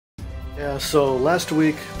Yeah, so last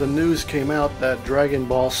week the news came out that Dragon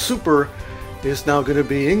Ball Super is now going to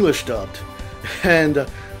be English dubbed. And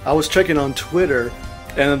I was checking on Twitter,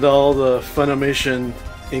 and all the Funimation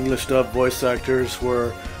English dubbed voice actors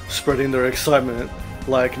were spreading their excitement.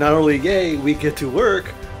 Like, not only, yay, we get to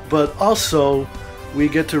work, but also we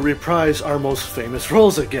get to reprise our most famous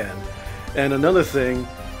roles again. And another thing,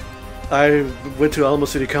 I went to Alamo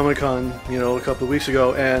City Comic Con, a couple of weeks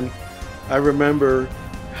ago, and I remember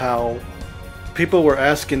how people were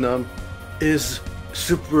asking them, is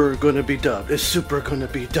Super going to be dubbed? Is Super going to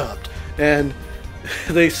be dubbed? And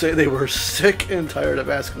they say they were sick and tired of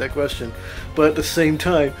asking that question, but at the same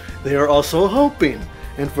time, they are also hoping.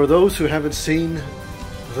 And for those who haven't seen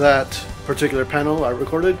that particular panel I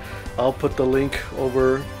recorded, I'll put the link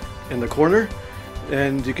over in the corner,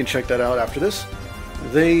 and you can check that out after this.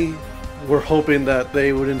 They were hoping that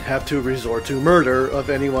they wouldn't have to resort to murder of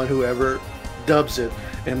anyone who ever dubs it,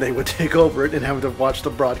 and they would take over it and have to watch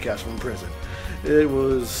the broadcast from prison. It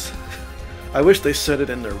was... I wish they said it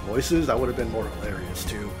in their voices. That would have been more hilarious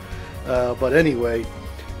too. But anyway,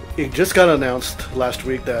 it just got announced last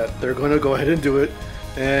week that they're going to go ahead and do it,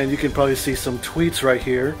 and you can probably see some tweets right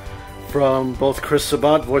here from both Chris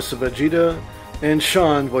Sabat, voice of Vegeta, and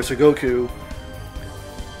Sean, voice of Goku,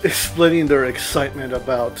 explaining their excitement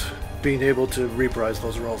about being able to reprise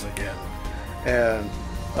those roles again. And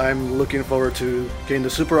I'm looking forward to getting the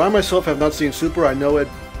Super. I myself have not seen Super. I know it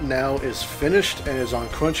now is finished and is on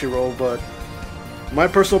Crunchyroll, but my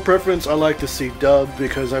personal preference, I like to see dubbed,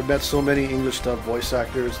 because I've met so many English dubbed voice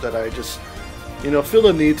actors that I just, feel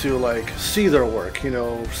the need to see their work,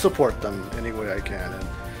 support them any way I can. And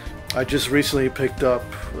I just recently picked up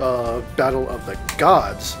Battle of the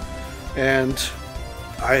Gods, and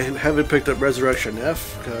I haven't picked up Resurrection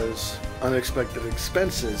F because unexpected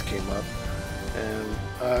expenses came up, and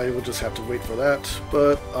I will just have to wait for that.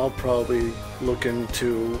 But I'll probably look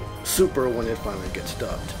into Super when it finally gets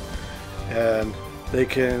dubbed, and they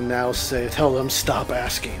can now tell them stop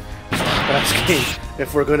asking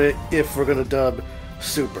if we're gonna dub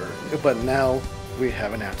Super. But now we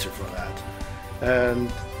have an answer for that, and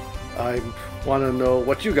I want to know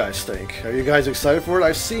what you guys think. Are you guys excited for it?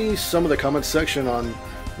 I see some of the comment section on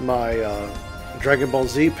my Dragon Ball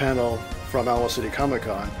Z panel from Alamo City Comic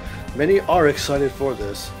Con. Many are excited for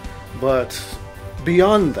this, but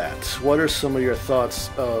beyond that, what are some of your thoughts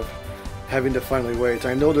of having to finally wait?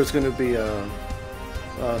 I know there's going to be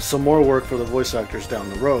some more work for the voice actors down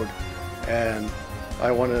the road, and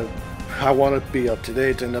I want to be up to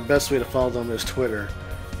date, and the best way to follow them is Twitter.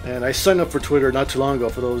 And I signed up for Twitter not too long ago.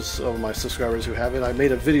 For those of my subscribers who haven't, I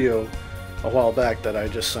made a video a while back that I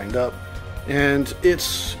just signed up, and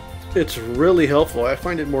it's really helpful. I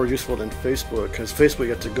find it more useful than Facebook, because Facebook you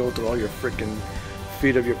have to go through all your freaking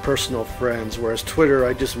feed of your personal friends, whereas Twitter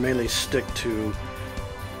I just mainly stick to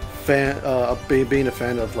being a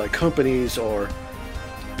fan of companies or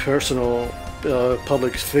personal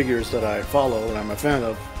public figures that I follow and I'm a fan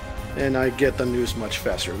of, and I get the news much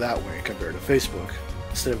faster that way compared to Facebook,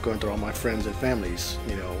 instead of going through all my friends and families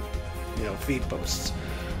feed posts.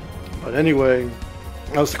 But anyway,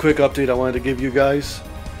 that was a quick update I wanted to give you guys,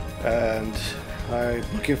 and I'm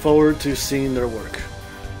looking forward to seeing their work,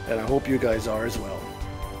 and I hope you guys are as well.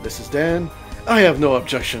 This is Dan. I have no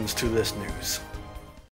objections to this news.